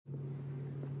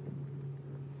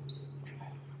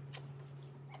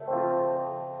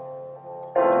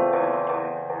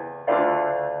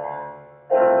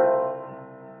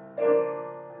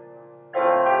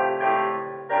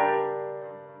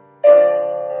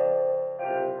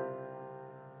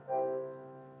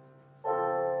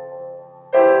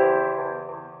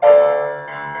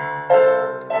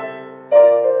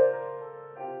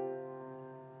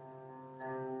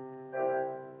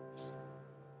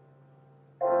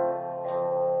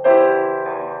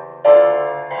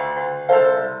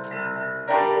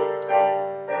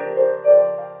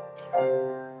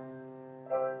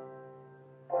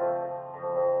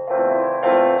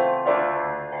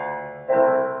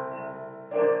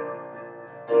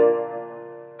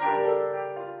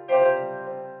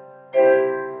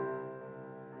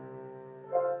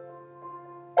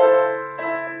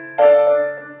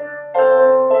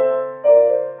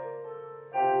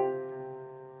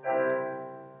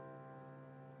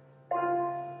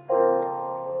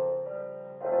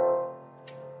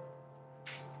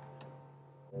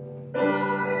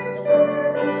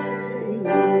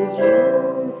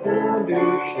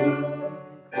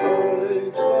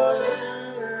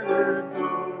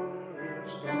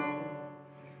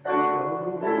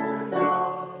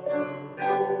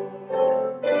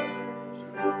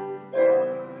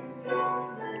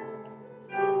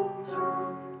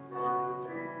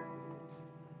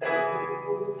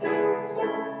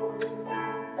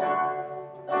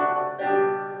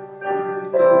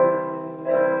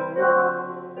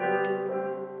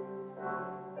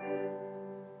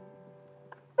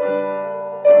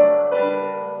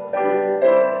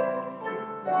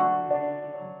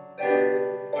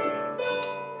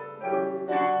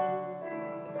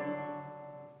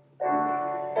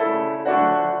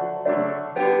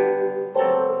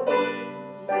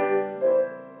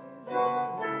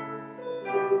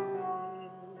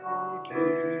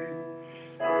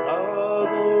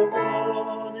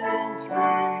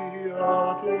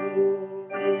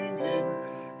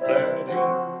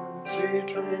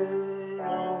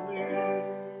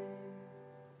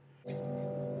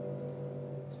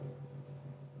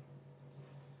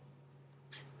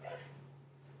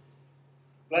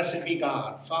Blessed be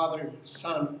God, Father,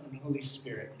 Son, and Holy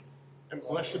Spirit. And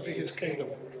blessed be his kingdom,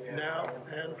 now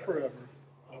and forever.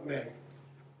 Amen.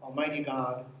 Almighty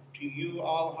God, to you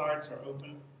all hearts are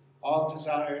open, all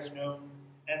desires known,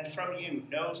 and from you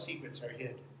no secrets are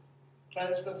hid.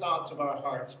 Cleanse the thoughts of our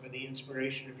hearts by the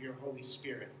inspiration of your Holy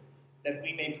Spirit, that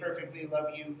we may perfectly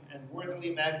love you and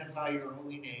worthily magnify your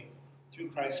holy name, through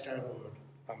Christ our Lord.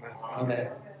 Amen.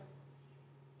 Amen.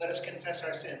 Let us confess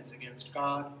our sins against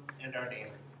God and our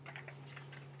neighbor.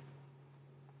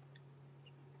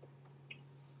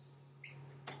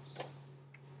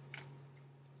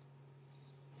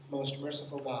 Most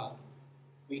merciful God,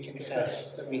 we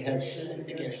confess that we have sinned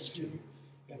against you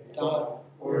in thought,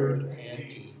 word, and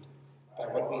deed, by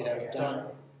what we have done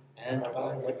and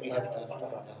by what we have left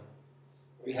undone.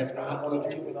 We have not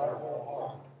loved you with our whole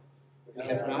heart. We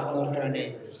have not loved our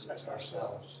neighbors as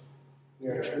ourselves. We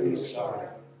are truly sorry,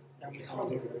 and we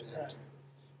humbly repent.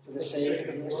 For the sake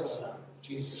of your Son,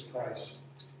 Jesus Christ,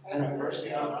 have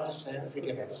mercy on us and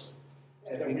forgive us,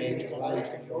 that we may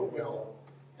delight in your will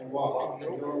and walk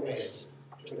in your ways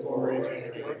to the glory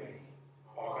of your name.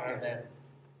 Amen.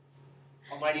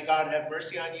 Almighty God, have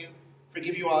mercy on you,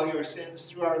 forgive you all your sins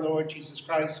through our Lord Jesus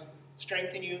Christ,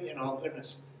 strengthen you in all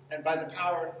goodness, and by the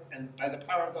power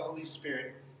of the Holy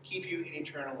Spirit, keep you in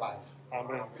eternal life.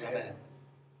 Amen. Amen.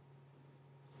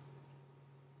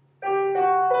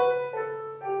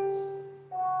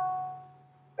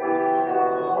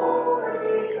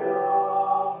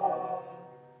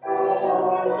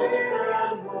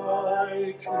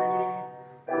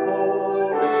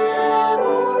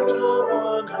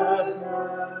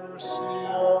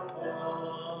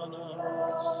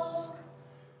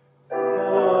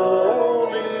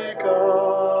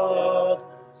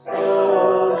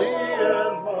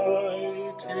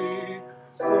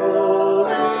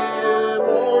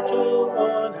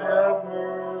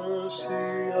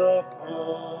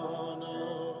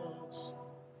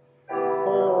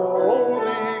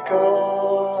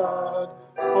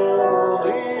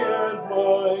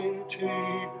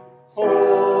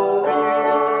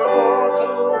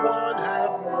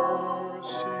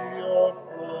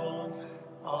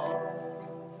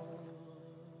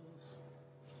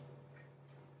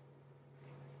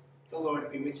 The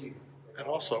Lord be with you. And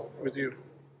also with you.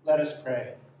 Let us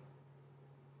pray.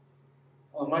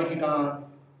 Almighty God,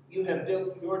 you have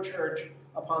built your church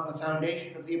upon the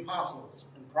foundation of the apostles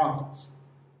and prophets,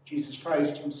 Jesus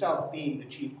Christ himself being the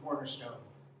chief cornerstone.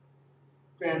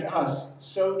 Grant us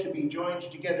so to be joined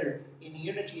together in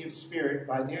unity of spirit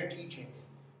by their teaching,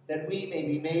 that we may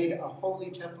be made a holy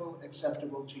temple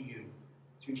acceptable to you,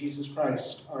 through Jesus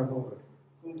Christ our Lord,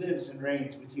 who lives and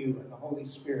reigns with you and the Holy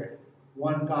Spirit,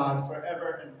 one God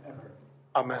forever and ever.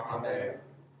 Amen. Amen.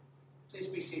 Please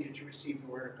be seated to receive the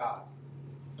word of God.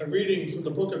 A reading from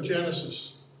the book of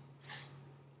Genesis.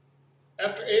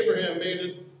 After Abraham made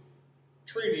a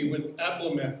treaty with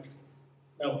Malionek,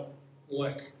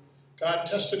 God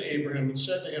tested Abraham and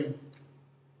said to him,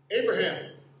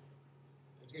 Abraham.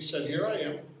 And he said, Here I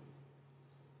am.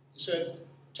 He said,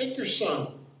 Take your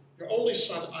son, your only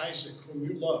son Isaac, whom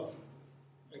you love,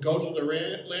 and go to the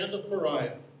land of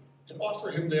Moriah, and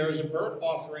offer him there as a burnt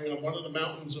offering on one of the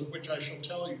mountains of which I shall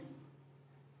tell you.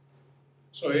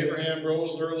 So Abraham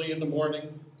rose early in the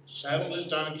morning, saddled his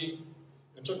donkey,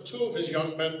 and took 2 of his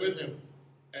young men with him,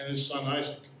 and his son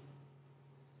Isaac.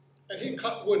 And he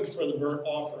cut wood for the burnt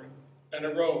offering, and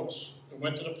arose, and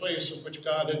went to the place of which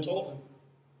God had told him.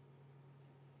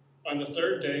 On the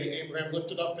 3rd day, Abraham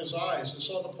lifted up his eyes and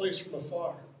saw the place from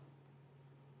afar.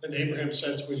 Then Abraham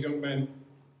said to his young men,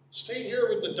 Stay here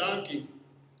with the donkey.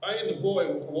 I and the boy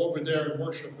will go over there and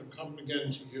worship and come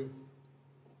again to you.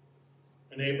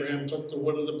 And Abraham took the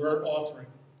wood of the burnt offering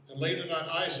and laid it on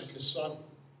Isaac his son.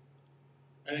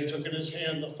 And he took in his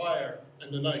hand the fire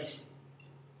and the knife.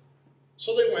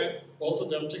 So they went, both of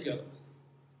them together.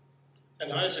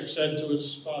 And Isaac said to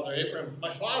his father Abraham,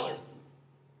 My father.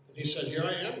 And he said, "Here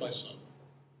I am, my son."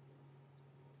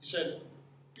 He said,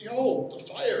 "Behold, the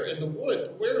fire and the wood,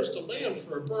 but where is the lamb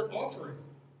for a burnt offering?"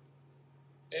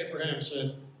 Abraham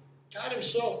said, "God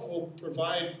himself will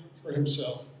provide for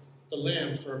himself the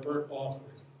lamb for a burnt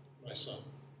offering, my son."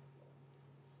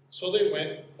 So they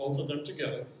went, both of them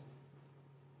together.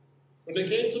 When they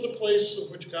came to the place of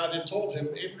which God had told him,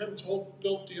 Abraham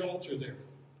built the altar there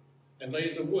and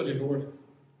laid the wood in order,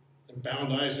 and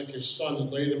bound Isaac his son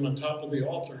and laid him on top of the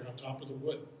altar and on top of the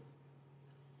wood.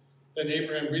 Then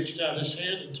Abraham reached out his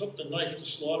hand and took the knife to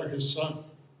slaughter his son.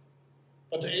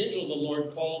 But the angel of the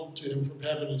Lord called to him from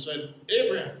heaven and said,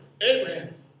 "Abraham,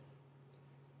 Abraham."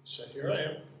 He said, "Here I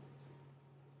am."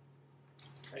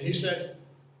 And he said,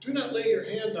 "Do not lay your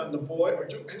hand on the boy or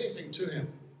do anything to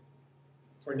him.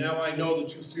 For now I know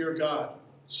that you fear God,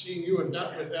 seeing you have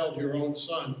not withheld your own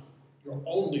son, your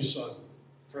only son,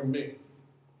 from me."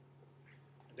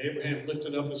 And Abraham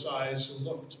lifted up his eyes and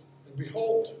looked, and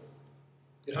behold,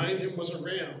 behind him was a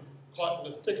ram caught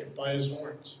in a thicket by his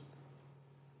horns.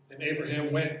 And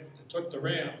Abraham went and took the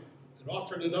ram and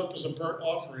offered it up as a burnt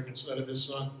offering instead of his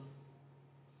son.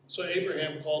 So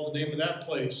Abraham called the name of that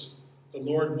place, "The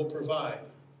Lord will provide,"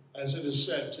 as it is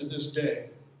said to this day,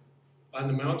 "On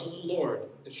the mount of the Lord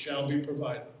it shall be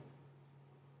provided."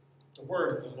 The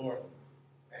word of the Lord.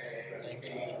 Thanks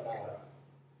be to God.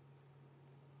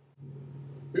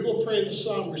 We will pray the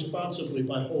psalm responsively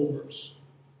by whole verse.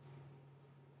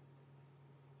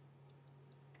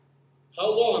 How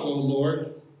long, O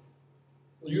Lord,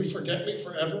 will you forget me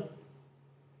forever?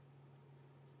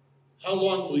 How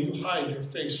long will you hide your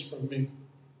face from me?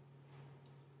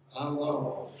 How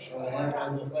long shall I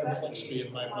have perplexity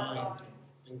in my mind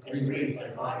and grief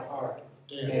in my heart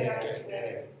day after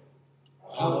day?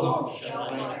 How long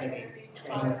shall my enemy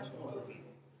triumph over me?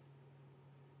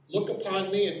 Look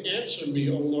upon me and answer me,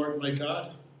 O Lord my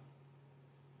God.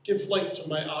 Give light to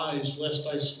my eyes, lest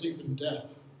I sleep in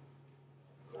death.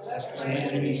 Lest my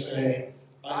enemies say,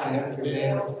 "I have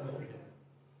prevailed over him,"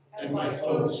 and my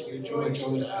foes rejoice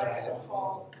that I have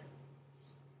fallen.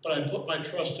 But I put my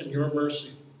trust in your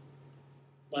mercy.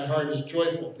 My heart is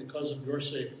joyful because of your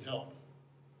saving help.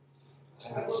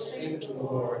 I will sing to the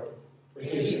Lord, for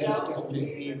he has dealt with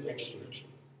me richly.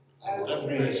 I will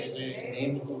praise the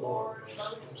name of the Lord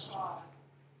Most High.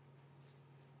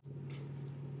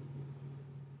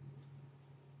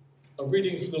 A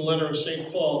reading from the letter of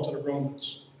St. Paul to the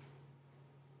Romans.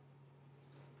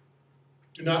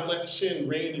 Do not let sin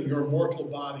reign in your mortal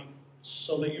body,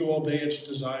 so that you obey its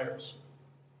desires.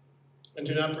 And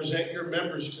do not present your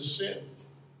members to sin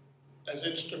as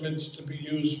instruments to be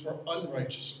used for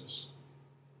unrighteousness.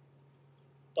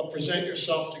 But present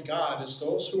yourself to God as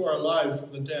those who are alive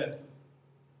from the dead,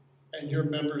 and your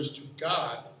members to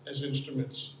God as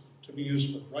instruments to be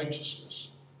used for righteousness.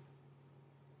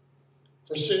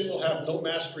 For sin will have no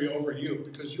mastery over you,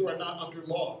 because you are not under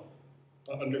law,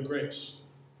 but under grace.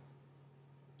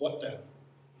 What then?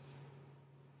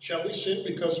 Shall we sin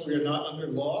because we are not under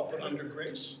law, but under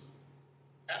grace?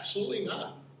 Absolutely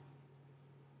not.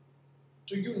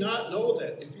 Do you not know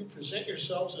that if you present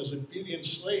yourselves as obedient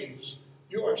slaves,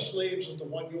 you are slaves of the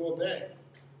one you obey,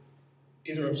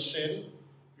 either of sin,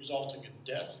 resulting in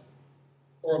death,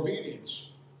 or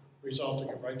obedience, resulting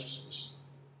in righteousness?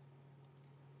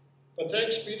 But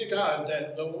thanks be to God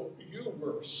that though you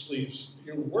were slaves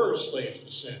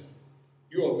to sin,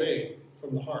 you obeyed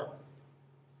from the heart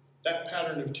that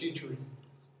pattern of teaching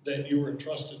that you were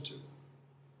entrusted to.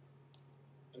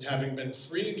 And having been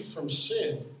freed from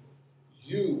sin,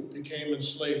 you became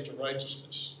enslaved to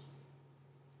righteousness.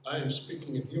 I am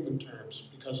speaking in human terms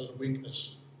because of the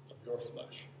weakness of your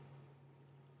flesh.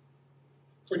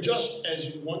 For just as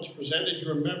you once presented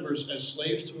your members as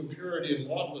slaves to impurity and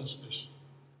lawlessness,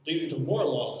 leading to more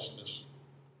lawlessness,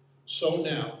 so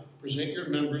now present your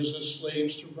members as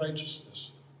slaves to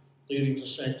righteousness, leading to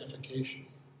sanctification.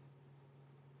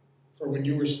 For when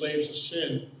you were slaves of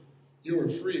sin, you were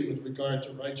free with regard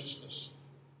to righteousness.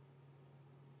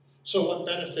 So what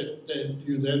benefit did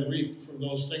you then reap from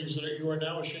those things that you are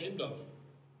now ashamed of?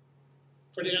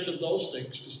 For the end of those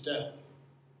things is death.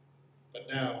 But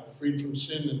now, freed from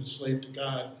sin and enslaved to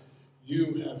God,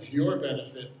 you have your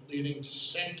benefit leading to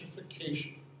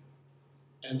sanctification,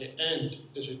 and the end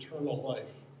is eternal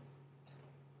life.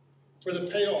 For the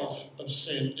payoff of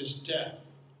sin is death,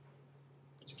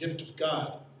 but the gift of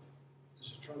God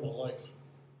is eternal life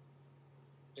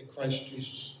in Christ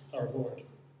Jesus our Lord.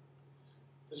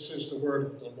 This is the word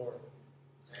of the Lord.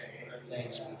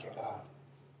 Thanks be to God.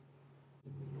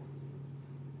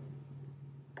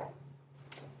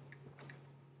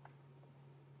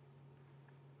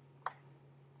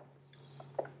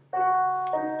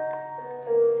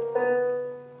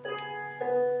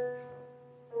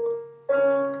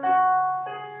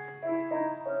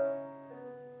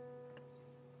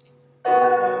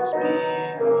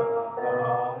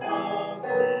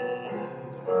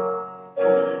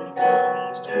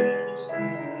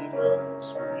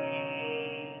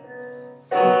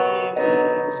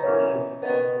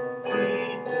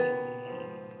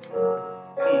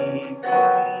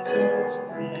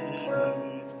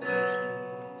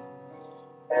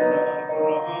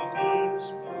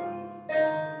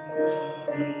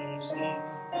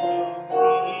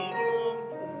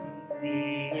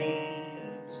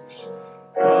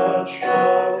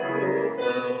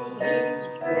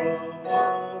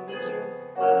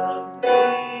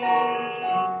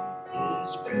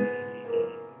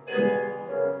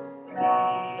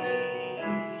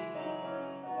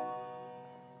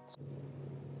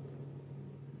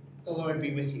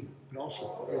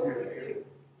 The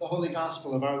Holy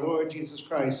Gospel of our Lord Jesus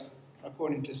Christ,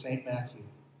 according to St. Matthew.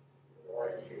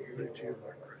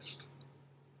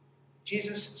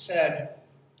 Jesus said,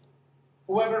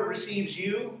 "Whoever receives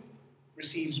you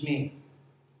receives me.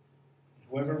 And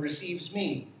whoever receives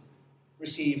me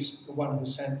receives the one who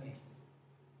sent me.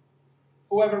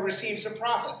 Whoever receives a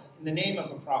prophet in the name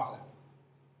of a prophet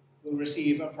will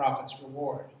receive a prophet's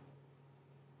reward.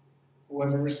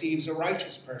 Whoever receives a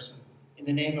righteous person in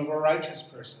the name of a righteous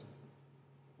person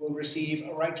will receive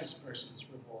a righteous person's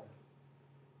reward.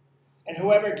 And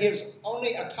whoever gives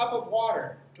only a cup of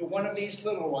water to one of these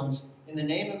little ones in the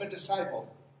name of a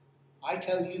disciple, I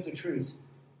tell you the truth,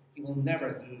 he will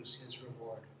never lose his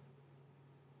reward."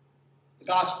 The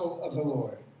Gospel of the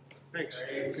Lord. Thanks.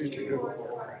 In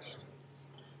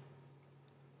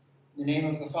the name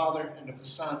of the Father, and of the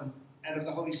Son, and of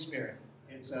the Holy Spirit.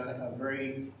 It's a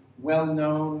very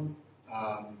well-known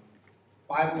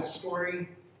Bible story.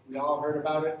 We all heard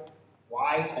about it.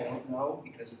 Why? I don't know,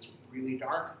 because it's really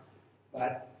dark.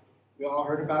 But we all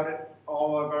heard about it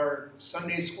all of our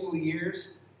Sunday school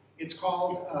years. It's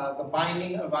called The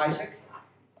Binding of Isaac.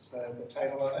 It's the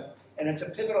title of it. And it's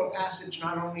a pivotal passage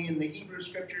not only in the Hebrew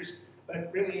Scriptures,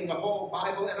 but really in the whole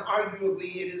Bible. And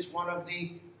arguably it is one of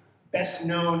the best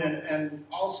known and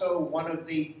also one of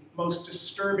the most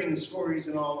disturbing stories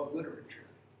in all of literature.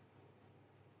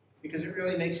 Because it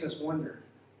really makes us wonder,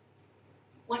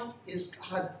 what is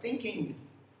God thinking?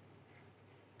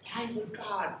 Why would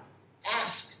God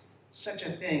ask such a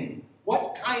thing?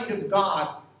 What kind of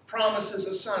God promises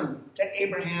a son to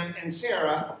Abraham and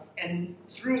Sarah, and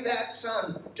through that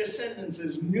son, descendants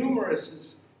as numerous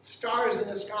as stars in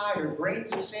the sky or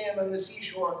grains of sand on the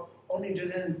seashore, only to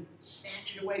then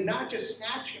snatch it away? Not just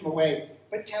snatch him away,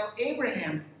 but tell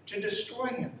Abraham to destroy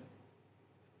him.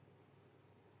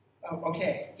 Oh,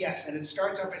 okay, yes, and it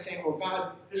starts out by saying, well,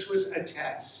 God, this was a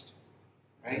test,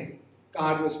 right?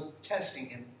 God was testing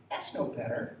him. That's no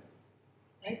better,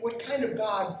 right? What kind of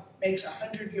God makes a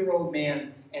 100-year-old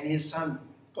man and his son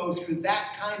go through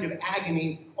that kind of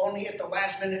agony only at the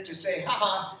last minute to say,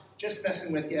 ha, just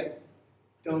messing with you,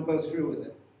 don't go through with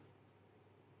it?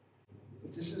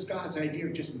 But this is God's idea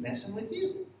of just messing with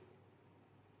you?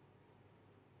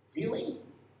 Really?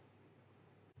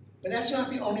 But that's not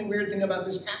the only weird thing about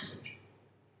this passage.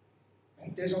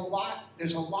 Right? There's a lot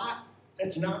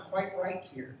that's not quite right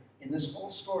here in this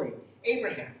whole story.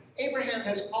 Abraham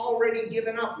has already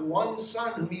given up one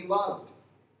son whom he loved,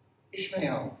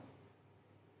 Ishmael.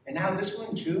 And now this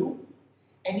one too?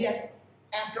 And yet,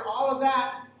 after all of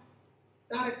that,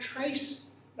 not a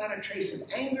trace of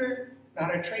anger,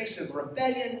 not a trace of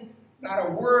rebellion, not a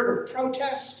word of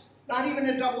protest, not even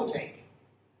a double take.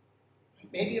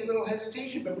 Maybe a little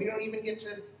hesitation, but we don't even get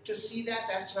to see that.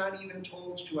 That's not even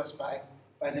told to us by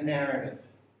the narrative.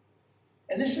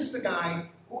 And this is the guy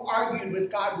who argued with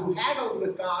God, who haggled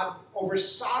with God over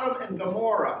Sodom and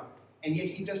Gomorrah, and yet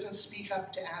he doesn't speak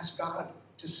up to ask God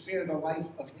to spare the life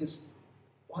of his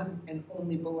one and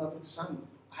only beloved son,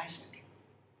 Isaac,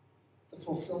 the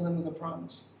fulfillment of the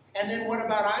promise. And then what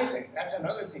about Isaac? That's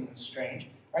another thing that's strange,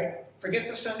 right? Forget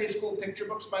the Sunday school picture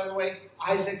books, by the way.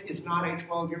 Isaac is not a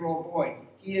 12-year-old boy.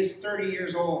 He is 30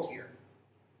 years old here.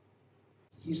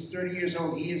 He's 30 years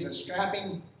old. He is a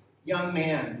strapping young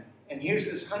man. And here's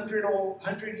this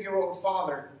 100-year-old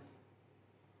father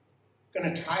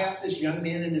going to tie up this young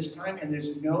man in his prime, and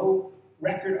there's no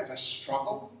record of a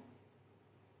struggle.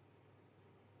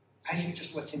 Isaac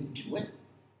just lets him do it.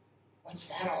 What's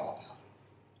that all about?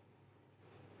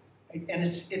 And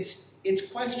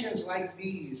it's questions like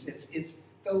these. It's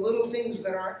the little things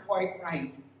that aren't quite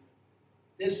right.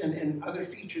 This and other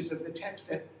features of the text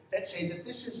that say that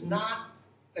this is not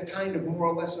the kind of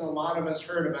moral lesson a lot of us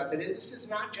heard about. That this is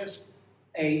not just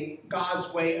a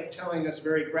God's way of telling us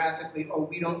very graphically, oh,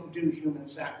 we don't do human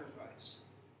sacrifice.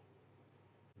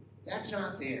 That's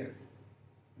not there.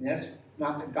 And that's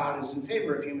not that God is in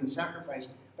favor of human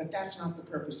sacrifice, but that's not the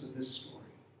purpose of this story.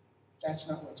 That's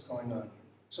not what's going on here.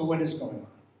 So what is going on?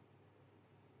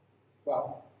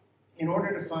 Well, in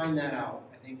order to find that out,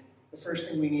 I think the first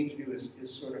thing we need to do is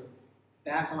sort of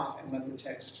back off and let the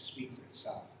text speak for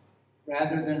itself.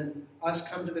 Rather than us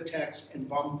come to the text and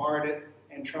bombard it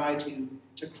and try to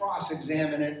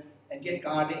cross-examine it and get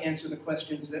God to answer the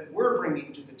questions that we're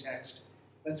bringing to the text,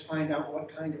 let's find out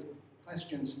what kind of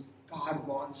questions God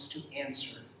wants to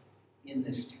answer in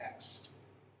this text.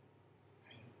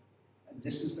 And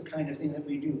this is the kind of thing that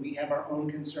we do. We have our own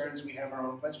concerns, we have our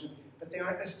own questions, but they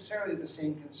aren't necessarily the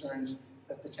same concerns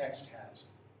that the text has.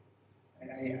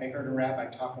 I heard a rabbi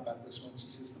talk about this once. He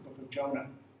says the book of Jonah.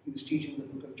 He was teaching the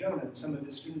book of Jonah, and some of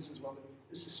his students says, well,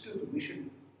 this is stupid. We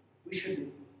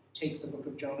shouldn't take the book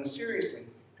of Jonah seriously.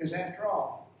 Because after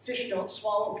all, fish don't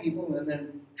swallow people and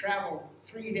then travel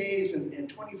 3 days and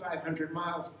 2,500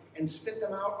 miles and spit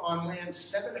them out on land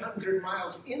 700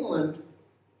 miles inland,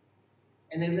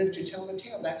 and they live to tell the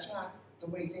tale. That's not the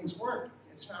way things work.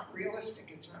 It's not realistic.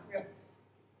 It's not real.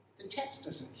 The text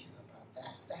doesn't care about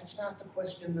that. That's not the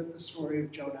question that the story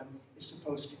of Jonah is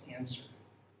supposed to answer.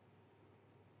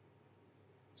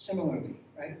 Similarly,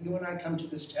 right, you and I come to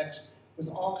this text with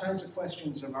all kinds of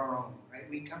questions of our own, right?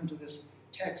 We come to this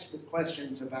text with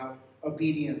questions about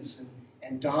obedience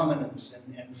and dominance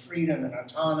and freedom and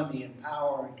autonomy and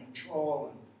power and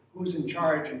control and who's in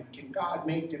charge and can God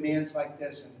make demands like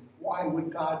this and why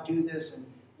would God do this? And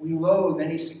we loathe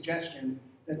any suggestion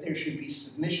that there should be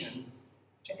submission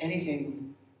to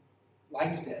anything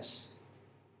like this,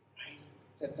 right?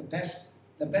 That the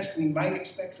best we might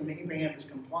expect from Abraham is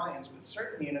compliance, but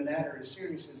certainly in a matter as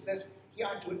serious as this, he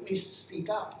ought to at least speak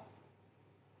up.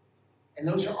 And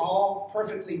those are all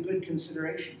perfectly good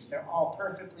considerations. They're all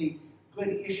perfectly good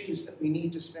issues that we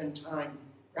need to spend time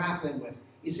grappling with.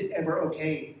 Is it ever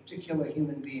okay to kill a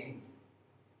human being?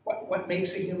 What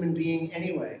makes a human being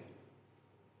anyway?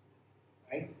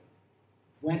 Right?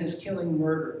 When is killing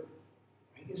murder?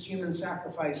 Right? Is human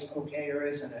sacrifice okay or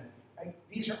isn't it? Right?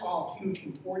 These are all huge,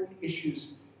 important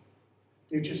issues.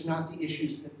 They're just not the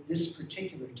issues that this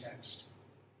particular text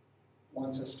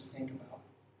wants us to think about.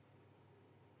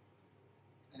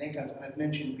 I think I've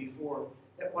mentioned before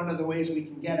that one of the ways we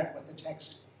can get at what the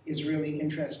text is really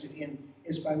interested in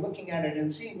is by looking at it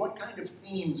and seeing what kind of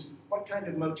themes, what kind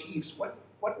of motifs,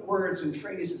 what words and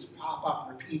phrases pop up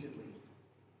repeatedly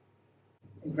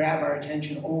and grab our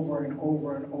attention over and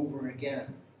over and over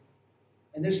again.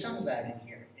 And there's some of that in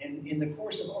here. And in the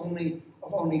course of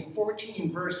only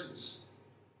 14 verses,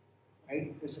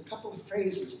 right, there's a couple of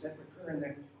phrases that recur in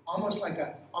there, almost like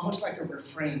a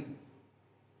refrain.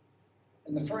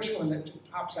 And the first one that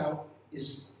pops out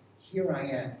is, "Here I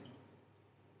am."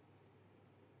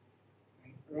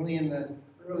 Right? Early in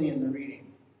the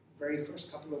reading, the very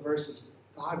first couple of verses,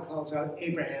 God calls out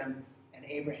Abraham, and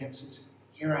Abraham says,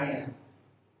 "Here I am."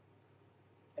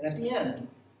 And at the end,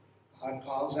 God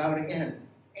calls out again,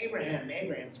 Abraham,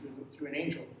 Abraham, through an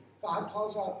angel. God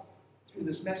calls out through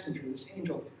this messenger, this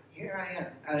angel, "Here I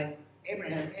am."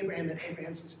 Abraham, Abraham, and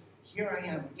Abraham says, "Here I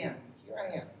am," again, "Here I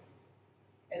am."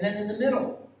 And then in the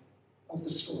middle of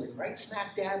the story, right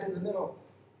smack dab in the middle,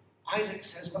 Isaac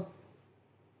says,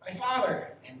 "My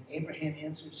father." And Abraham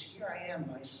answers, "Here I am,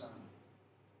 my son."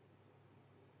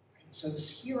 Right? So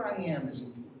this "here I am" is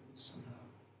important somehow.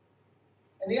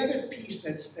 And the other piece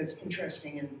that's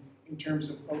interesting in terms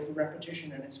of both the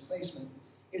repetition and its placement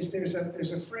is there's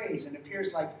a phrase, and it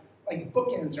appears like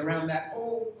bookends around that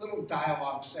whole little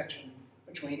dialogue section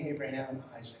between Abraham and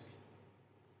Isaac.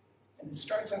 And it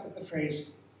starts out with the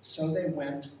phrase, "So they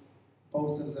went,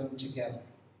 both of them together."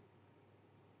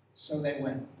 So they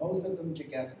went, both of them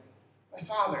together. "My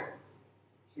father,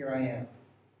 here I am.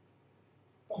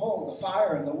 Behold, the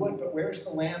fire and the wood, but where's the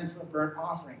lamb for a burnt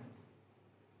offering?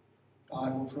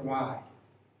 God will provide."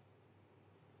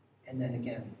 And then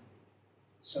again,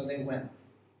 "So they went,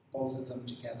 both of them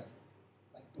together,"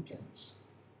 like bookends.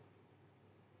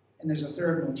 And there's a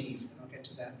third motif, and I'll get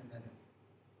to that in a minute.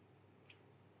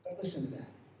 But listen to that.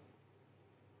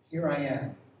 "Here I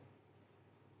am.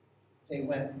 They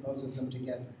went, both of them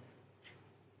together.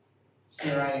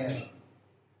 Here I am.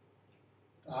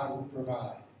 God will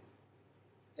provide.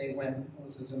 They went,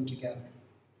 both of them together.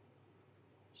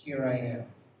 Here I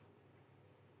am."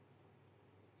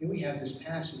 Here we have this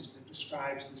passage that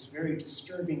describes this very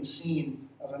disturbing scene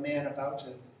of a man about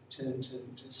to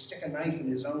stick a knife in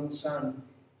his own son.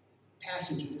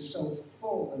 Passage that is so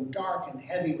full and dark and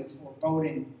heavy with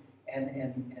foreboding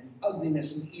and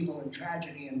ugliness and evil and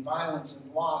tragedy and violence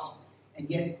and loss. And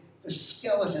yet the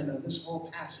skeleton of this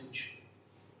whole passage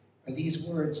are these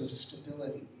words of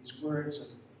stability, these words of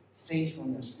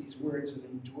faithfulness, these words of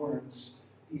endurance,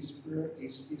 these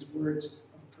words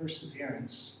of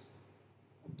perseverance,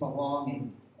 of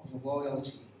belonging, of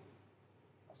loyalty,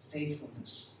 of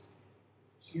faithfulness.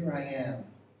 Here I am.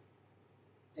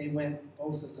 They went,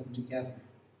 both of them together.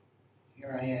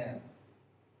 Here I am.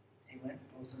 They went,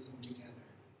 both of them together.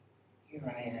 Here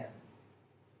I am.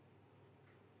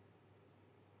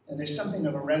 And there's something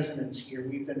of a resonance here.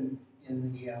 We've been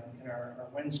in our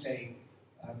Wednesday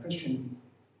Christian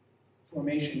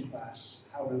formation class,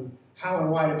 how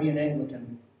and why to be an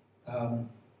Anglican.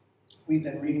 We've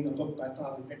been reading a book by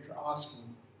Father Victor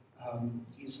Austin.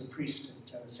 He's a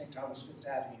priest at St. Thomas Fifth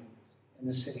Avenue in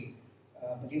the city.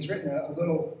 But he's written a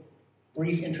little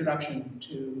brief introduction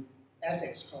to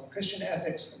ethics called Christian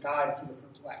Ethics, A Guide for the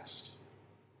Perplexed.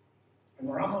 And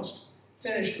we're almost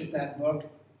finished with that book,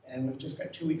 and we've just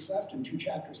got 2 weeks left and 2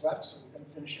 chapters left, so we're going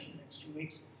to finish it in the next 2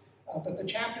 weeks. But the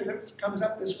chapter that comes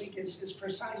up this week is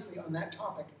precisely on that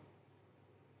topic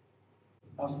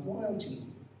of loyalty,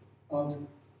 of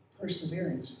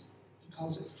perseverance. He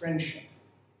calls it friendship.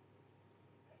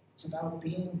 It's about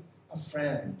being a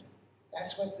friend.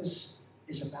 That's what this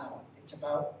is about. It's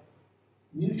about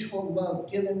mutual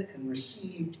love given and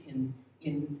received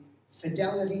in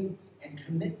fidelity and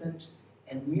commitment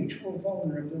and mutual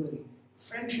vulnerability.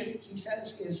 Friendship, he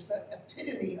says, is the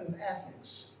epitome of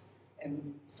ethics.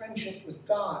 And friendship with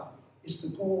God is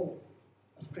the goal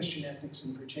of Christian ethics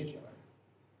in particular.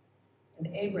 And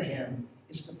Abraham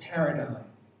is the paradigm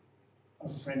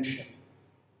of friendship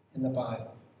in the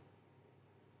Bible.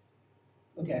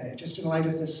 Look at it, just in light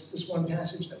of this one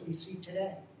passage that we see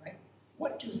today, right?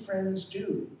 What do friends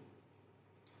do?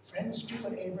 Friends do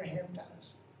what Abraham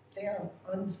does. They are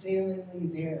unfailingly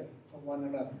there for one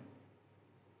another.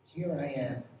 Here I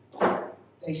am.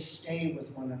 They stay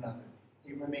with one another.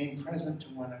 They remain present to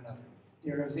one another.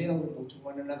 They're available to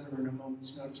one another in a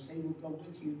moment's notice. They will go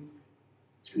with you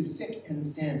through thick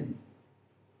and thin.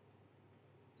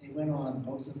 They went on,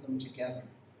 both of them together.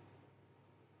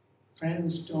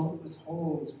 Friends don't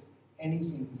withhold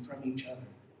anything from each other.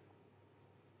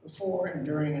 Before and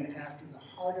during and after the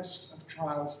hardest of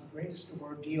trials, the greatest of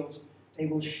ordeals, they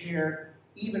will share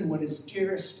even what is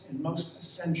dearest and most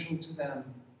essential to them.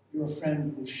 Your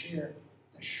friend will share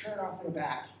the shirt off their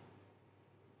back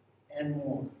and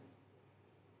more.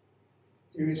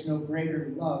 There is no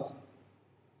greater love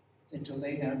than to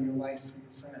lay down your life for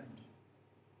your friend.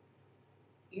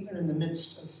 Even in the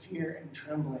midst of fear and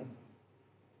trembling,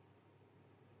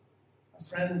 a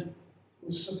friend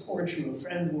will support you. A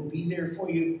friend will be there for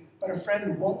you, but a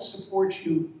friend won't support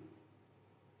you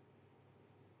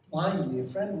blindly. A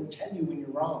friend will tell you when you're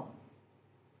wrong.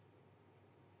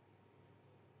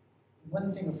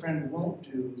 One thing a friend won't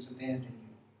do is abandon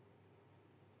you.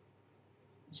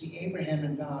 You see, Abraham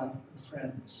and God are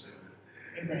friends.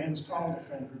 Abraham's called a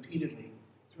friend repeatedly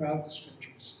throughout the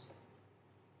scriptures.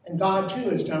 And God, too,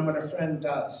 has done what a friend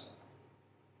does.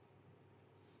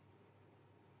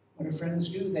 What do friends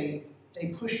do? They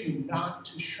push you not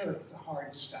to shirk the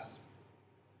hard stuff.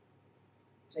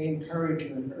 They encourage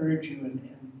you and urge you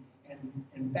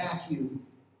and back you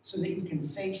so that you can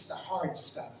face the hard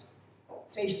stuff,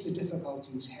 face the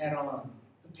difficulties head on,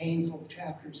 the painful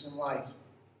chapters in life,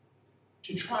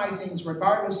 to try things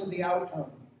regardless of the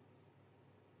outcome.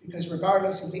 Because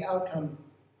regardless of the outcome,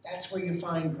 that's where you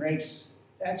find grace.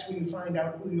 That's where you find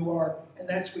out who you are, and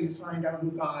that's where you find out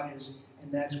who God is,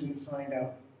 and that's where you find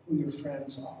out who your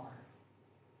friends are.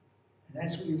 And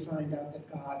that's where you find out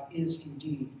that God is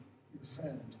indeed your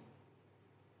friend.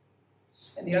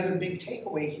 And the other big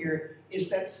takeaway here is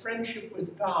that friendship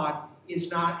with God is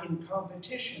not in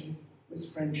competition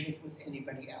with friendship with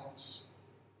anybody else.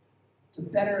 The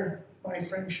better my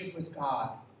friendship with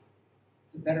God,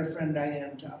 the better friend I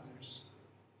am to others.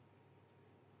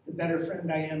 The better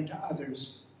friend I am to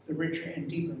others, the richer and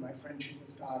deeper my friendship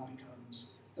with God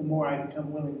becomes. The more I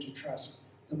become willing to trust,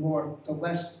 the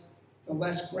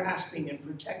less grasping and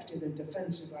protective and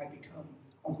defensive I become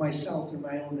of myself or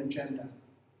my own agenda.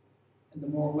 And the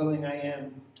more willing I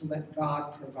am to let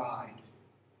God provide.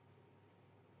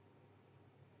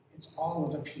 It's all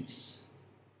of a piece.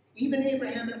 Even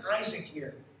Abraham and Isaac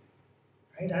here,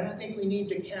 right? I don't think we need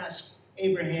to cast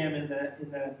Abraham in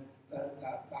the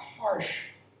harsh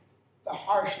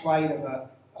light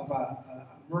of a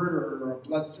murderer or a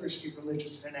bloodthirsty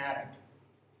religious fanatic.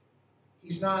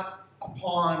 He's not a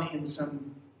pawn in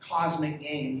some cosmic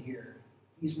game here.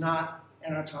 He's not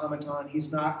an automaton.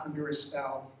 He's not under a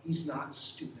spell. He's not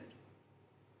stupid.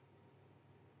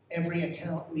 Every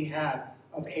account we have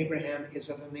of Abraham is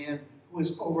of a man who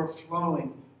is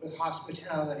overflowing with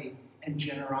hospitality and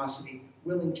generosity,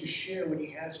 willing to share what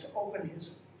he has, to open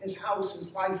his house,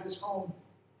 his life, his home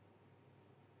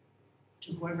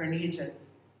to whoever needs it.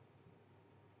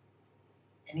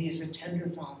 And he is a tender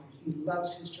father. He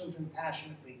loves his children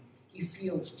passionately. He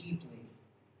feels deeply.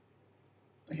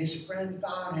 But his friend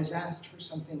God has asked for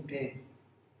something big.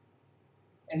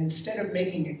 And instead of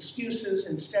making excuses,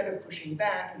 instead of pushing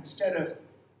back, instead of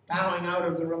bowing out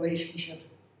of the relationship,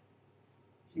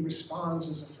 he responds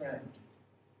as a friend.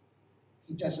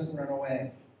 He doesn't run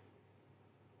away.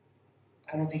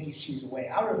 I don't think he sees a way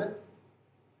out of it.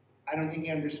 I don't think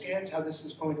he understands how this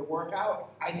is going to work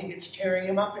out. I think it's tearing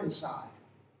him up inside.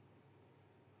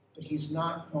 But he's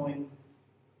not going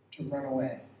to run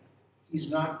away. He's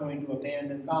not going to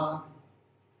abandon God,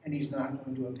 and he's not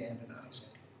going to abandon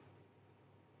Isaac.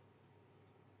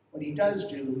 What he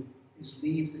does do is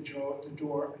leave the door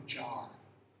ajar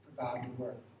for God to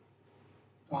work.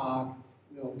 God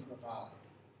will provide.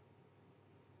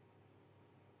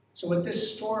 So with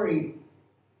this story,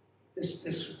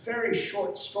 this very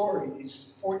short story,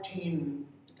 these 14,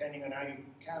 depending on how you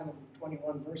count them,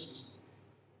 21 verses,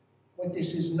 what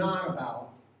this is not about,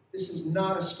 this is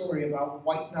not a story about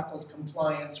white-knuckled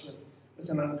compliance with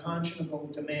an unconscionable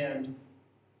demand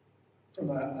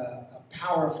from a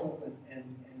powerful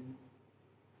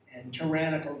and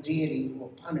tyrannical deity who will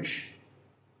punish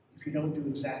if you don't do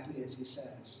exactly as he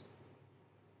says.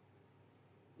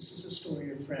 This is a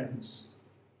story of friends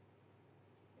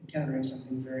encountering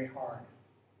something very hard.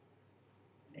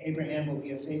 And Abraham will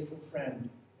be a faithful friend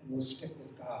and will stick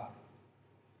with God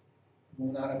and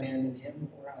will not abandon him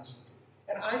or Isaac.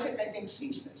 And Isaac, I think,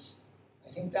 sees this.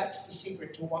 I think that's the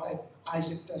secret to why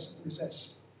Isaac doesn't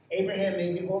resist. Abraham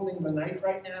may be holding the knife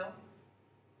right now,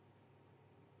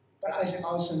 but Isaac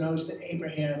also knows that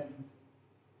Abraham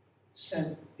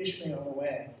sent Ishmael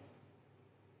away,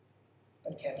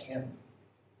 but kept him.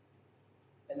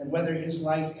 And then whether his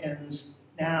life ends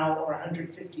now or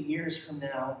 150 years from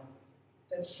now,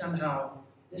 that somehow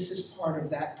this is part of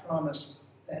that promise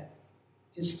that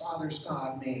his father's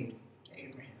God made to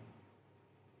Abraham.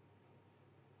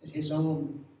 That his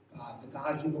own God, the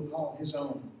God he will call his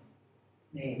own,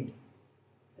 made.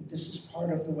 That this is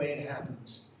part of the way it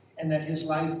happens. And that his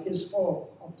life is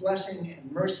full of blessing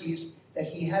and mercies that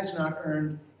he has not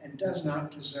earned and does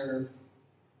not deserve.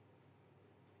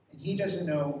 And he doesn't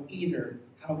know either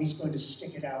how he's going to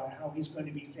stick it out, how he's going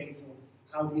to be faithful,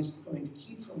 how he's going to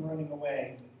keep from running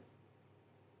away.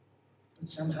 But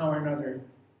somehow or another,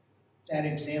 that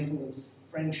example of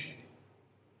friendship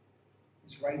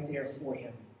is right there for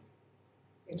him.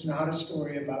 It's not a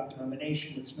story about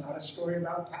domination. It's not a story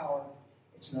about power.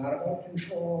 It's not about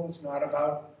control. It's not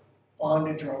about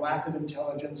bondage or a lack of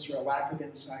intelligence or a lack of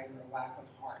insight or a lack of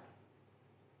heart.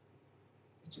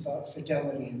 It's about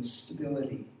fidelity and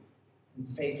stability and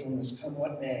faithfulness, come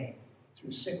what may,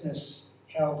 through sickness,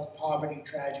 health, poverty,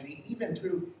 tragedy, even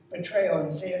through betrayal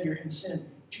and failure and sin.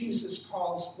 Jesus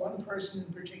calls one person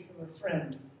in particular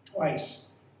friend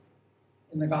twice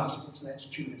in the Gospels, and that's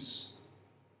Judas.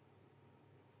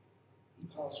 He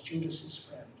calls Judas his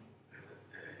friend.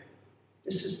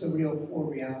 This is the real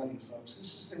core reality, folks.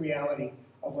 This is the reality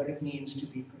of what it means to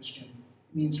be Christian.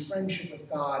 It means friendship with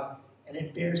God, and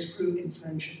it bears fruit in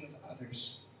friendship with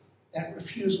others. That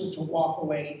refusal to walk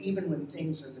away, even when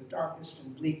things are the darkest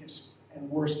and bleakest and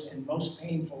worst and most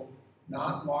painful,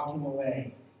 not walking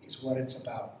away is what it's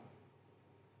about.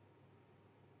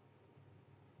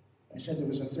 I said there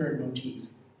was a third motif,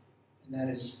 and that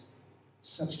is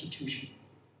substitution.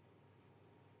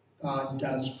 God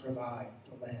does provide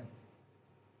the lamb.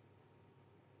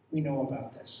 We know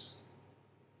about this.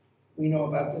 We know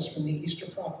about this from the Easter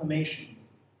proclamation.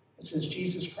 It says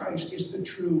Jesus Christ is the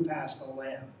true Paschal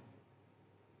Lamb,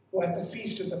 who at the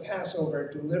feast of the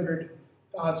Passover delivered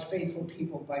God's faithful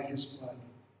people by his blood.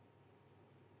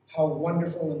 How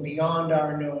wonderful and beyond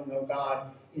our knowing, O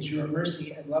God, is your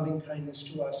mercy and loving kindness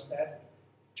to us, that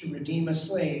to redeem a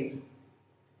slave,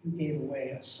 you gave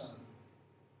away a son,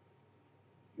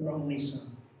 your only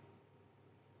son,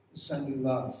 the son you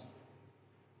love,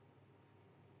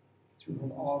 through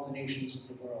whom all the nations of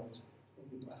the world will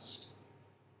be blessed.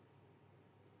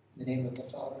 In the name of the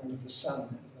Father, and of the Son,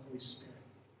 and of the Holy Spirit.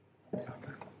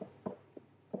 Amen.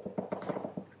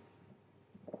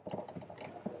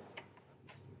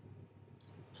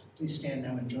 Please stand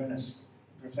now and join us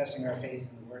in professing our faith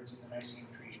in the words of the Nicene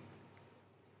Creed.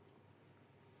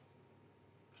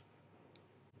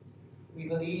 We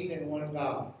believe in one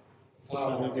God, the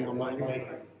Father, the Almighty,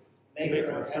 maker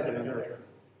of heaven and earth,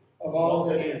 of all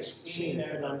that is seen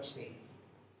and unseen.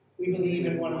 We believe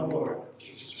in one Lord,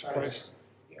 Jesus Christ,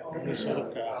 the only Son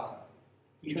of God,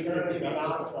 eternally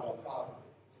begotten from the Father,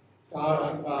 God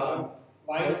from God,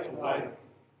 light from light,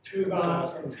 true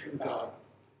God from true God,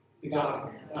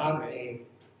 begotten, not made,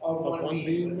 of one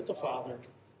being with the Father.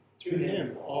 Through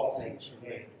him all things are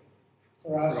made.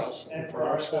 For us and for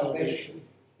our salvation,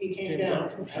 he came down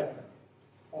from heaven.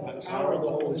 By the power of the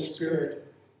Holy Spirit,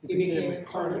 he became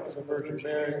incarnate of the Virgin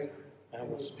Mary and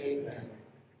was made man.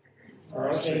 For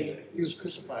our sake, he was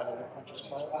crucified under Pontius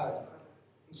Pilate.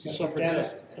 He suffered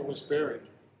death and was buried.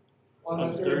 On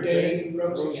the third day, he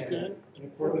rose again in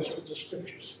accordance with the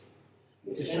Scriptures.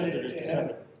 He ascended into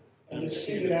heaven and is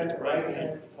seated at the right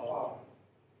hand of the Father.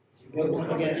 He will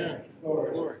come again in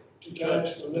glory to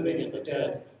judge the living and the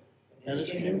dead, and his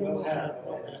kingdom will have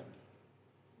no end.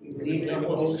 We believe in the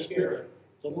Holy Spirit,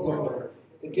 the Lord,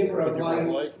 the giver of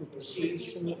life, who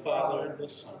proceeds from the Father and the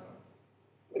Son.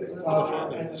 With the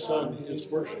Father and the Son he is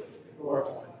worshipped and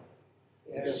glorified.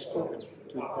 He has spoken through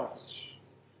the prophets.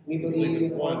 We believe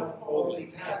in one holy,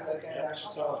 Catholic, and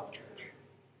Apostolic Church.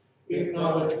 We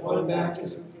acknowledge one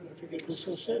baptism for the forgiveness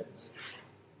of sins.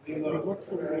 We look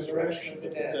for the resurrection of the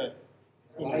dead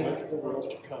and the life of the world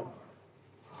to come.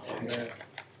 Amen.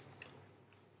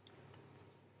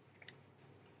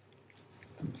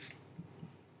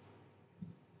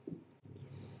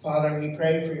 Father, we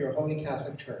pray for your holy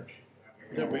Catholic Church,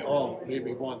 that we all may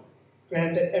be one,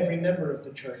 grant that every member of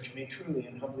the Church may truly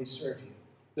and humbly serve you.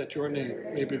 that your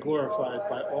name may be glorified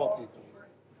by all people,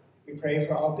 We pray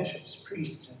for all bishops,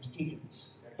 priests, and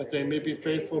deacons. that they may be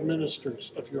faithful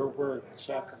ministers of your word and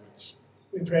sacraments,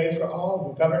 We pray for all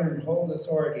who govern and hold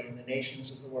authority in the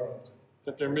nations of the world.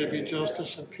 that there may be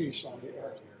justice and peace on the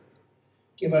earth,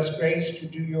 Give us grace to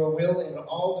do your will in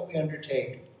all that we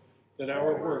undertake. that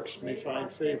our works may find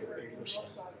favor in your sight.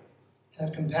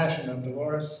 Have compassion on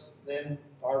Dolores, Lynn,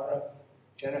 Barbara,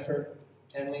 Jennifer,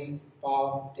 Tenley,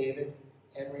 Bob, David,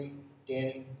 Henry,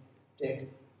 Danny, Dick,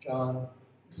 John,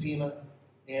 Eufema,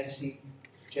 Nancy,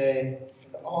 Jay,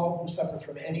 and all who suffer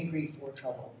from any grief or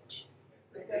trouble.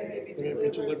 That they may be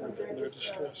delivered from their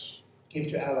distress. Give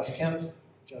to Alice Kempf,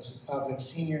 Joseph Pavlik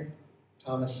Sr.,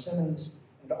 Thomas Simmons,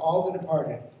 and all the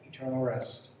departed eternal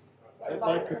rest. Let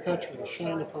light perpetual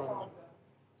shine upon them.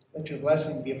 Let your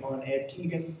blessing be upon Ed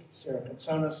Keegan, Sarah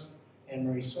Katsonis,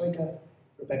 Anne-Marie Soika,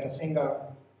 Rebecca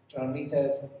Fingar, John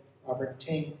Meathed, Robert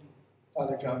Ting,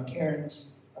 Father John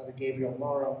Cairns, Father Gabriel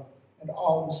Morrow, and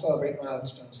all who celebrate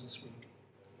milestones this week.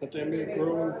 That they may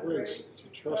grow in grace to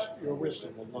trust your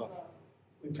wisdom and love.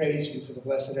 We praise you for the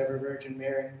Blessed Ever Virgin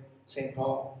Mary, St.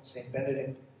 Paul, St.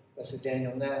 Benedict, Blessed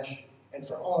Daniel Nash, and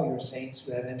for all your saints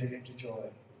who have entered into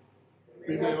joy.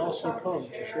 We may also come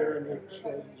to share in your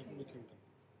soul in the kingdom.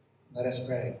 Let us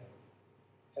pray.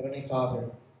 Heavenly Father,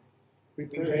 We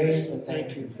we praise and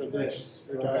thank you for this,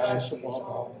 your Diocese of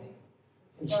Albany.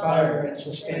 Inspire and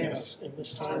sustain us in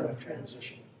this time of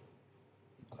transition.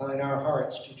 Incline our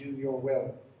hearts to do your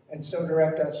will, and so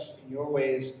direct us in your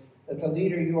ways that the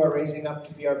leader you are raising up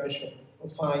to be our bishop will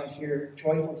find here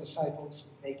joyful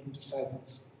disciples making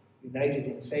disciples, united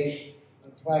in faith,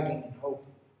 unflagging in hope,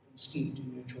 and steeped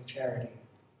in mutual charity.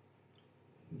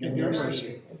 In your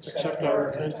mercy, accept our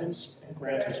repentance and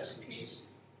grant us peace.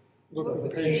 Look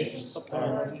with patience upon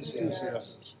our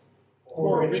enthusiasms.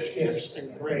 Pour rich gifts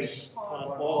and grace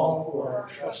upon all who are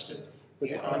entrusted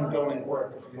with the ongoing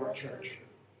work of your church,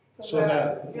 so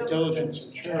that, with diligence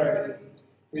and charity,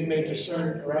 we may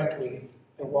discern correctly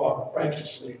and walk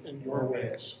righteously in your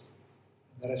ways.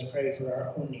 And let us pray for our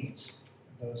own needs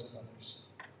and those of others.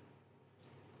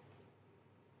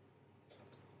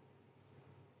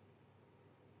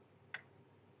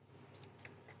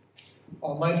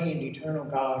 Almighty and eternal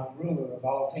God, ruler of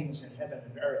all things in heaven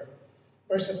and earth,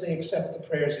 mercifully accept the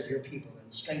prayers of your people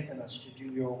and strengthen us to do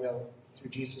your will through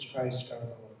Jesus Christ our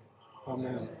Lord.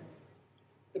 Amen.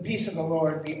 The peace of the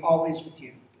Lord be always with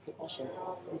you. Also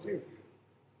with you.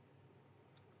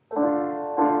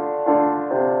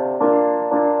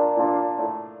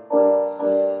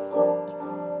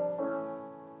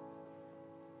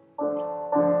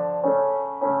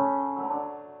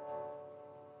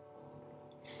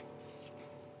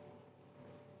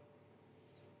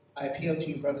 I appeal to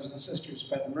you, brothers and sisters,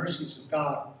 by the mercies of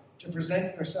God, to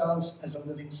present yourselves as a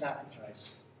living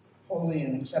sacrifice, holy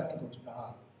and acceptable to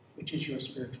God, which is your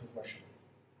spiritual worship.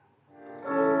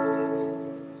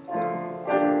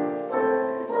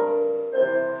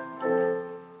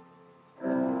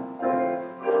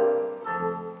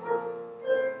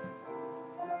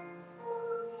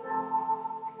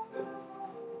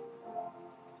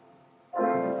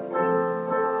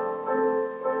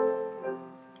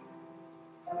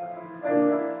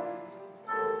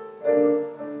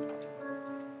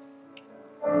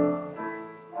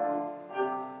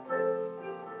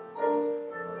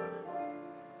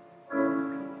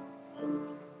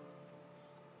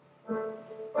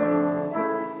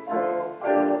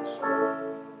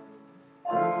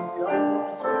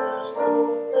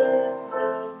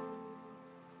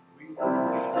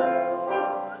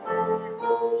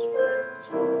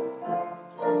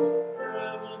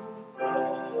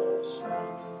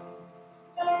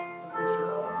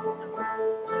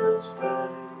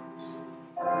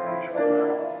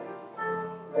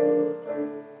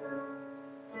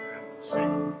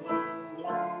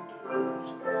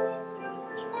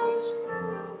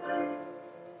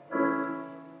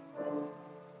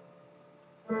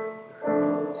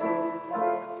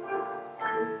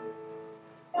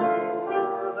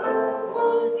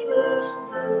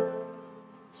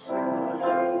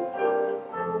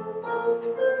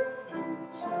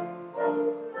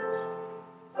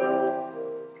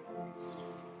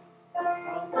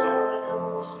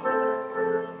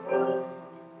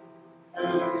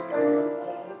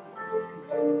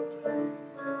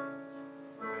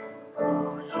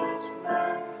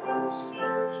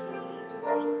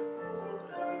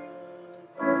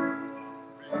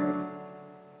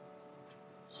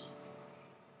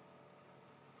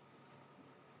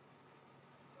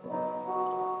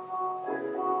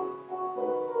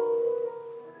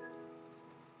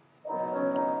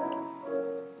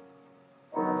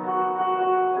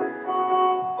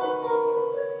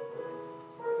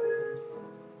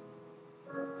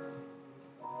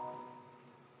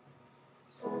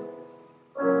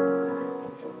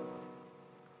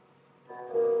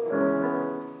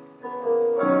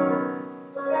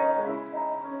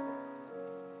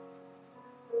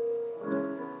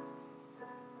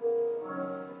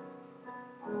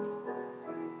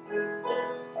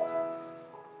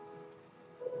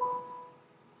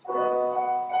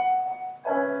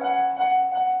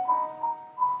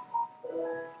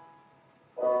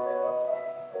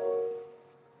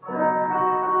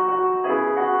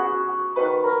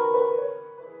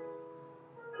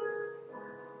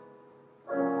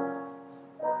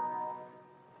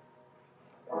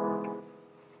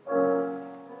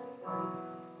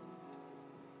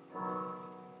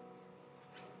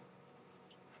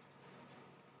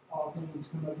 All things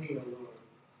come of thee, O Lord.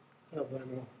 Have thine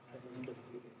own.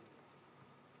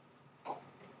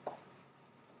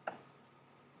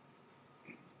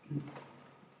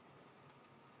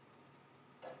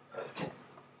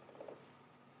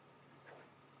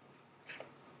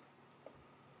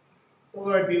 The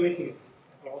Lord be with you.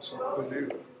 Also with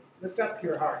you. Lift up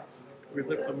your hearts. We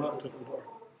lift them up to the Lord.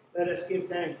 Let us give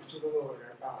thanks to the Lord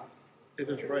our God. It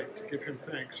is right to give him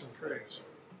thanks and praise.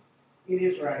 It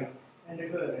is right and a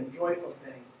good and joyful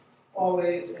thing,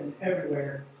 always and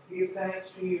everywhere, to give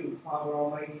thanks to you, Father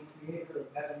Almighty, Creator of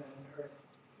heaven and earth,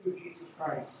 through Jesus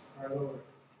Christ, our Lord,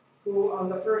 who on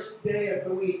the first day of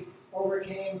the week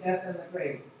overcame death and the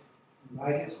grave, and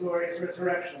by his glorious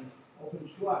resurrection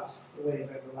opens to us the way of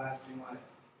everlasting life.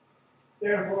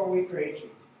 Therefore we praise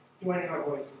you, joining our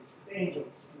voices with angels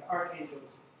and archangels,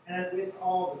 and with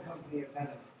all the company of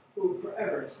heaven, who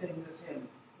forever sing this hymn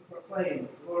to proclaim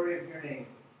the glory of your name.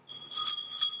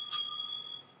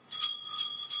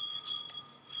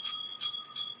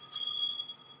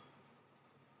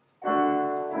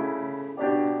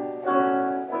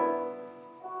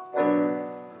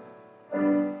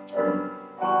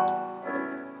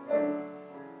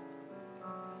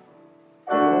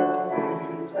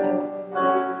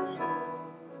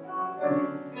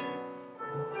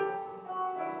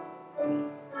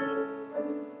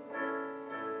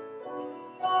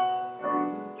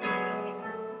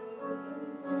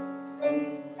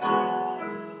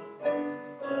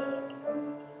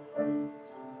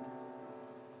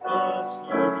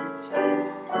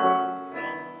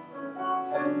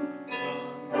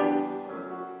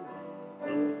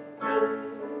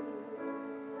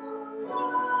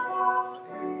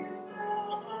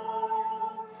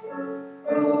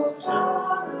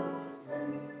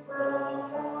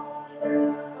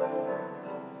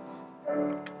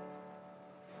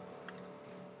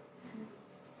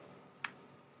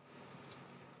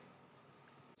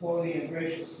 Holy and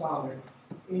gracious Father,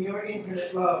 in your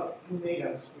infinite love, you made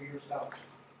us for yourself.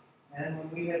 And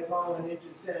when we had fallen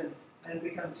into sin and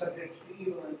become subject to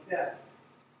evil and death,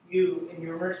 you, in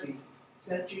your mercy,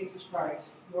 sent Jesus Christ,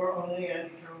 your only and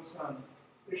eternal Son,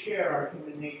 to share our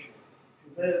human nature,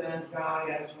 to live and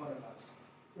die as one of us,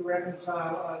 to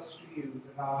reconcile us to you,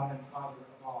 the God and Father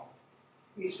of all.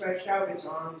 He stretched out his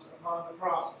arms upon the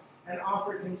cross and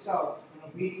offered himself in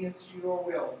obedience to your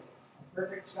will, a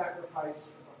perfect sacrifice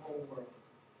for the whole world.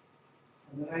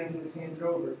 On the night he was handed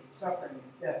over to suffering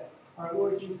and death, our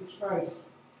Lord Jesus Christ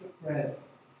took bread.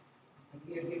 When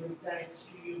he had given thanks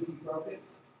to you, he broke it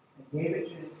and gave it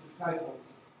to his disciples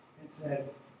and said,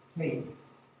 "Take,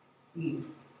 eat.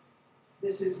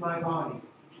 This is my body,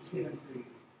 which is given for you.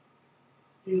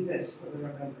 Do this for the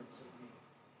remembrance of me."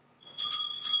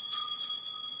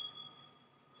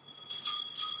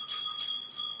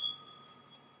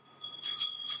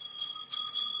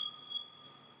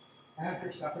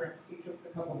 After supper, he took the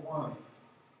cup of wine,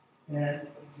 and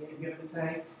when he had given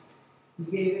thanks, he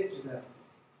gave it to them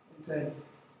and said,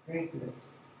 "Drink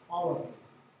this, all of you.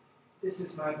 This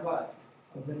is my blood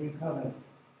of the new covenant,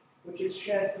 which is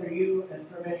shed for you and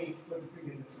for many for the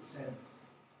forgiveness of sins.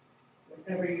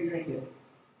 Whenever you drink it,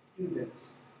 do this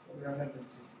for the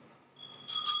remembrance of me."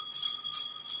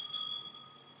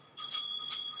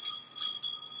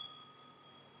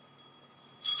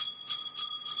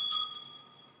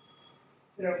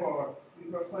 Therefore, we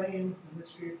proclaim the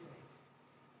mystery of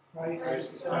faith.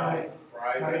 Christ is died,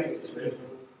 Christ is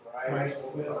risen,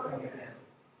 Christ will come again.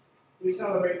 We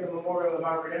celebrate the memorial of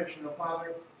our redemption, O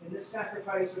Father, in this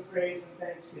sacrifice of praise and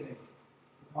thanksgiving.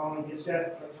 Recalling his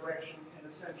death, resurrection, and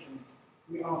ascension,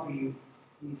 we offer you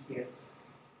these gifts.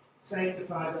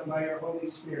 Sanctify them by your Holy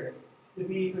Spirit, to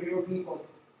be for your people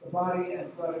the body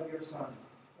and blood of your Son,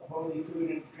 the holy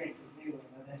food and drink of new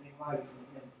and unending life in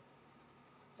him.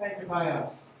 Sanctify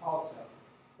us also,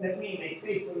 that we may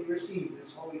faithfully receive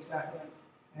this holy sacrament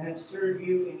and serve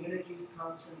you in unity,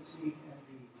 constancy, and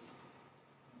peace.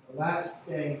 And the last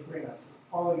day bring us,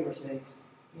 with all your saints,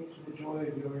 into the joy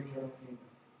of your eternal kingdom.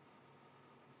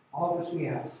 All this we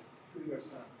ask through your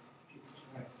Son, Jesus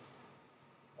Christ.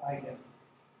 By him,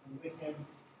 and with him,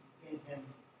 in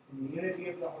the unity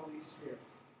of the Holy Spirit,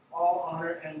 all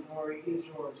honor and glory is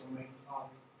yours, Almighty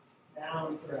Father, now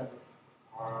and forever.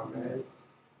 Amen.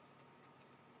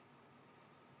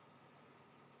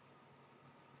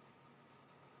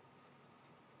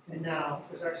 And now,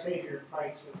 as our Savior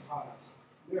Christ has taught us,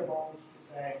 we are bold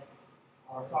to say,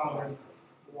 Our Father,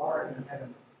 who art in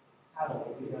heaven,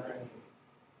 hallowed be thy name.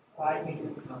 Thy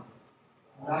kingdom come,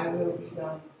 and thy will be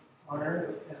done on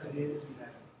earth as it is in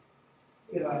heaven.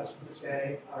 Give us this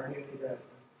day our daily bread.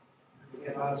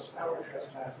 Forgive us our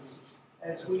trespasses,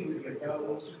 as we forgive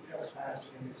those who trespass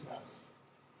against us.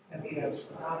 And lead us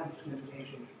not into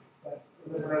temptation, but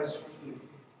deliver us from evil.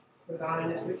 For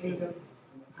thine is the kingdom,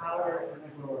 and the power, and the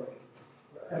glory,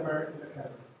 forever and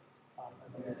ever.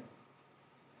 Amen.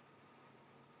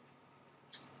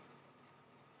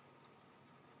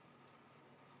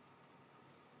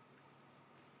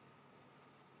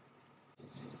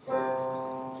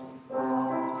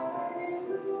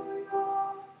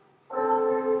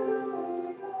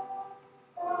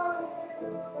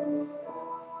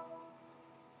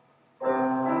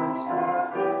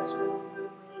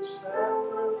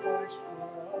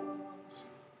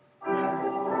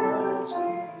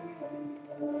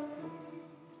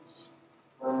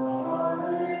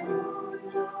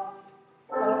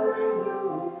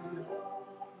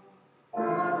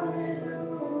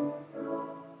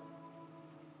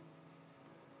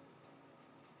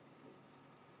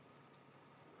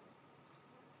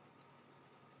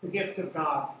 The gifts of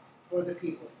God for the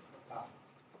people of God.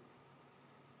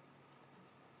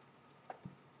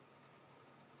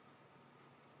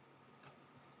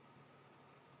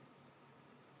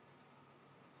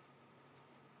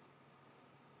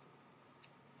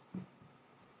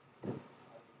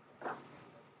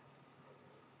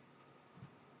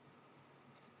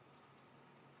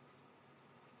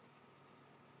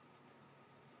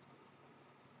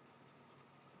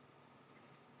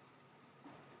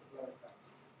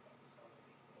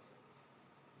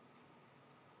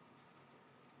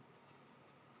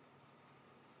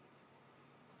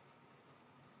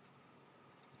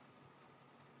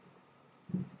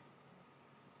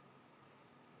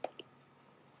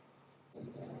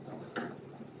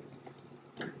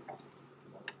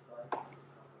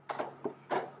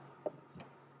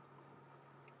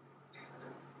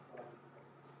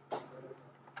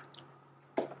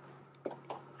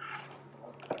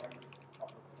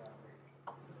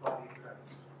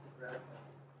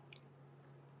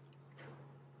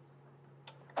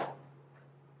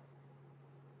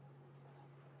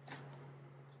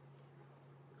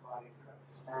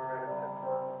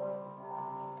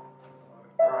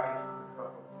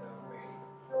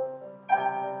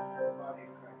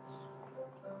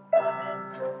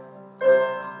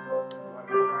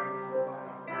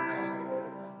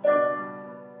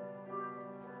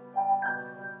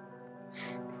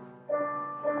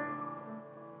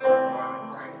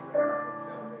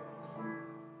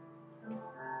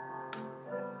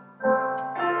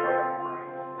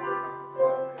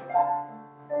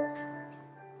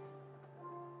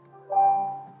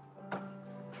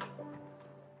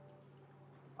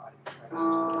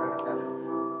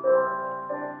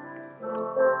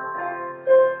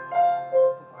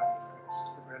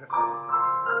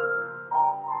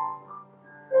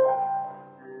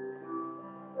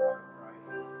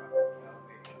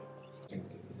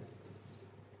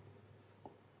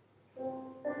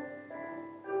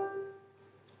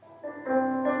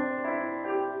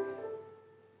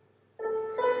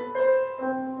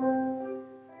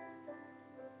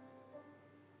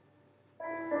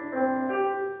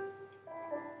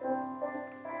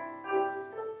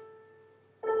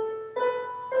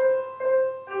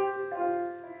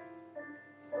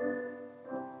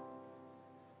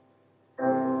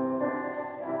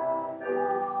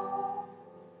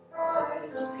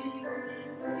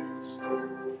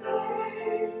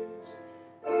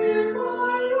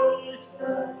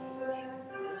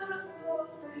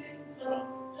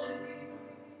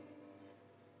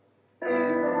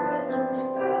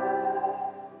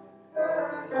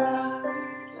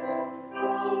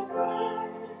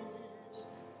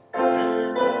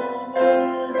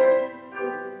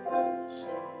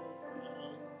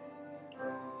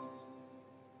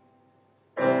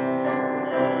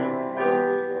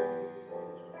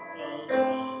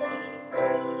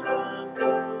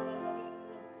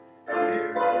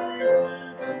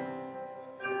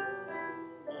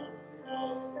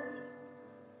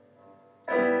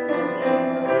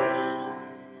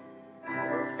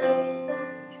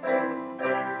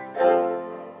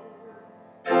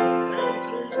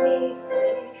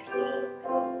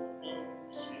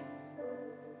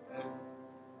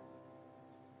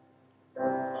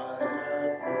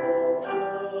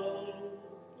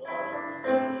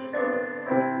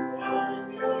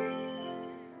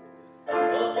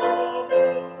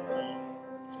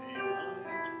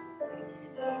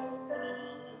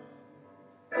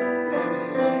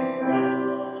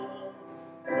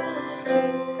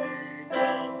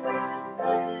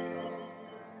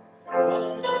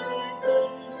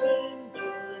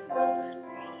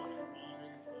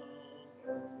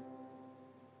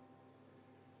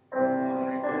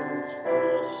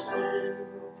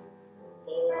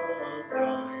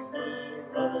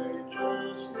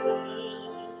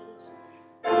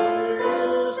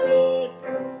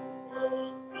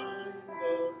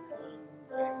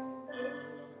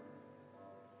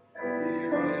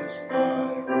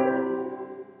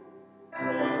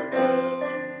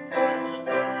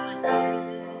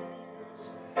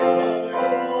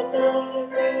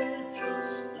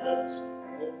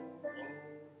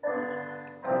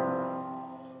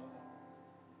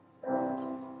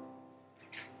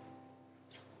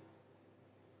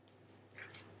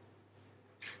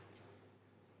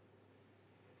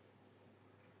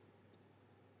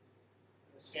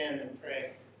 stand and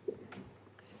pray.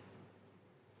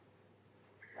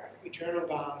 Eternal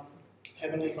God,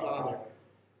 Heavenly Father,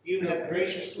 you have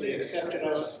graciously accepted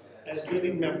us as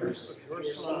living members of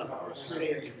your Son, our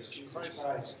Savior, Jesus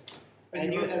Christ,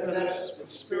 and you have fed us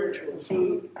with spiritual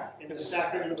food in the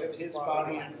sacrament of his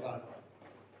body and blood.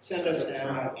 Send us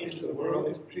now into the world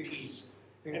in peace,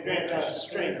 and grant us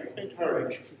strength and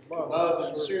courage to love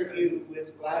and serve you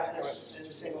with gladness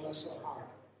and singleness of heart.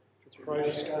 Through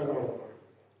Christ our Lord.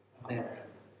 Amen.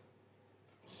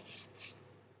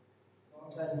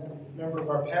 Longtime member of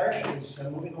our parish is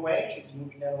moving away. She's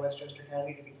moving down to Westchester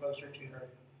County to be closer to her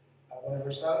one of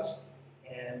her sons.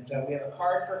 And we have a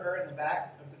card for her in the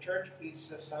back of the church.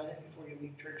 Please sign it before you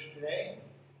leave church today,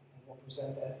 and we'll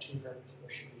present that to her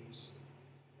before she leaves.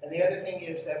 And the other thing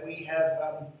is that we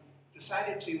have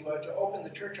decided to open the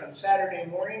church on Saturday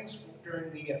mornings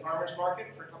during the farmers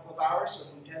market for a couple of hours, so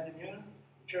from 10 to noon.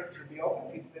 The church will be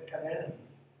open. People can come in, and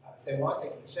if they want, they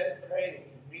can sit and pray, they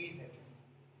can read, they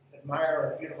can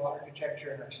admire our beautiful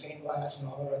architecture and our stained glass and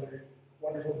all our other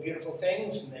wonderful, beautiful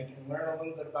things, and they can learn a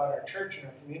little bit about our church and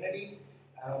our community.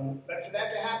 But for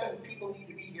that to happen, people need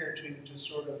to be here to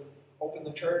sort of open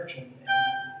the church and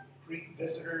greet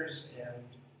visitors and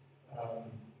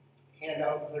hand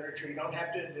out literature. You don't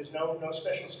have to, there's no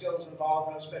special skills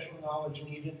involved, no special knowledge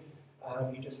needed.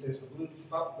 There's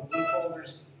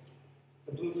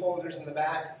the blue folders in the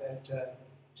back that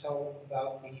tell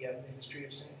about the history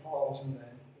of St. Paul's and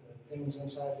the things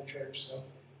inside the church. So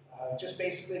just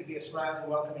basically be a smiling,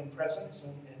 welcoming presence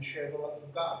and share the love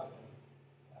of God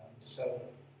with them.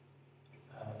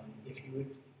 If you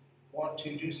would want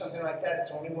to do something like that,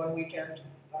 it's only one weekend,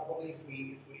 probably.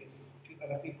 If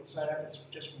enough people sign up, it's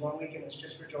just one weekend. It's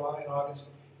just for July and August.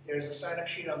 There's a sign-up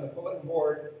sheet on the bulletin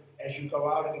board as you go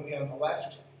out. It'll be on the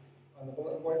left on the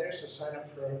bulletin board there, so sign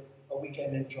up for a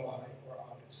weekend in July or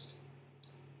August.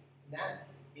 And that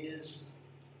is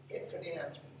it for the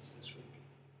announcements this week.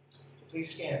 So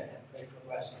please stand and pray for a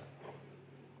blessing.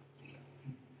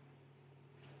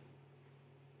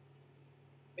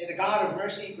 May the God of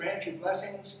mercy grant you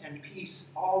blessings and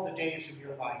peace all the days of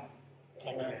your life.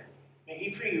 Amen. May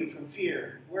he free you from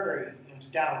fear, worry,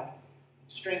 and doubt,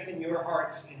 and strengthen your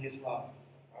hearts in his love.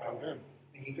 Amen.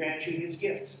 May he grant you his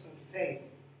gifts of faith,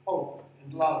 hope,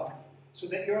 and love, so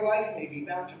that your life may be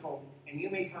bountiful and you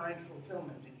may find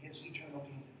fulfillment in his eternal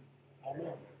kingdom.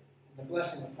 Amen. And the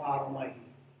blessing of God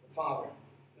Almighty, the Father,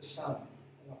 the Son,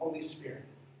 and the Holy Spirit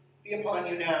be upon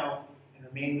you now and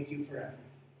remain with you forever.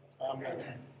 Amen.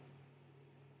 Amen.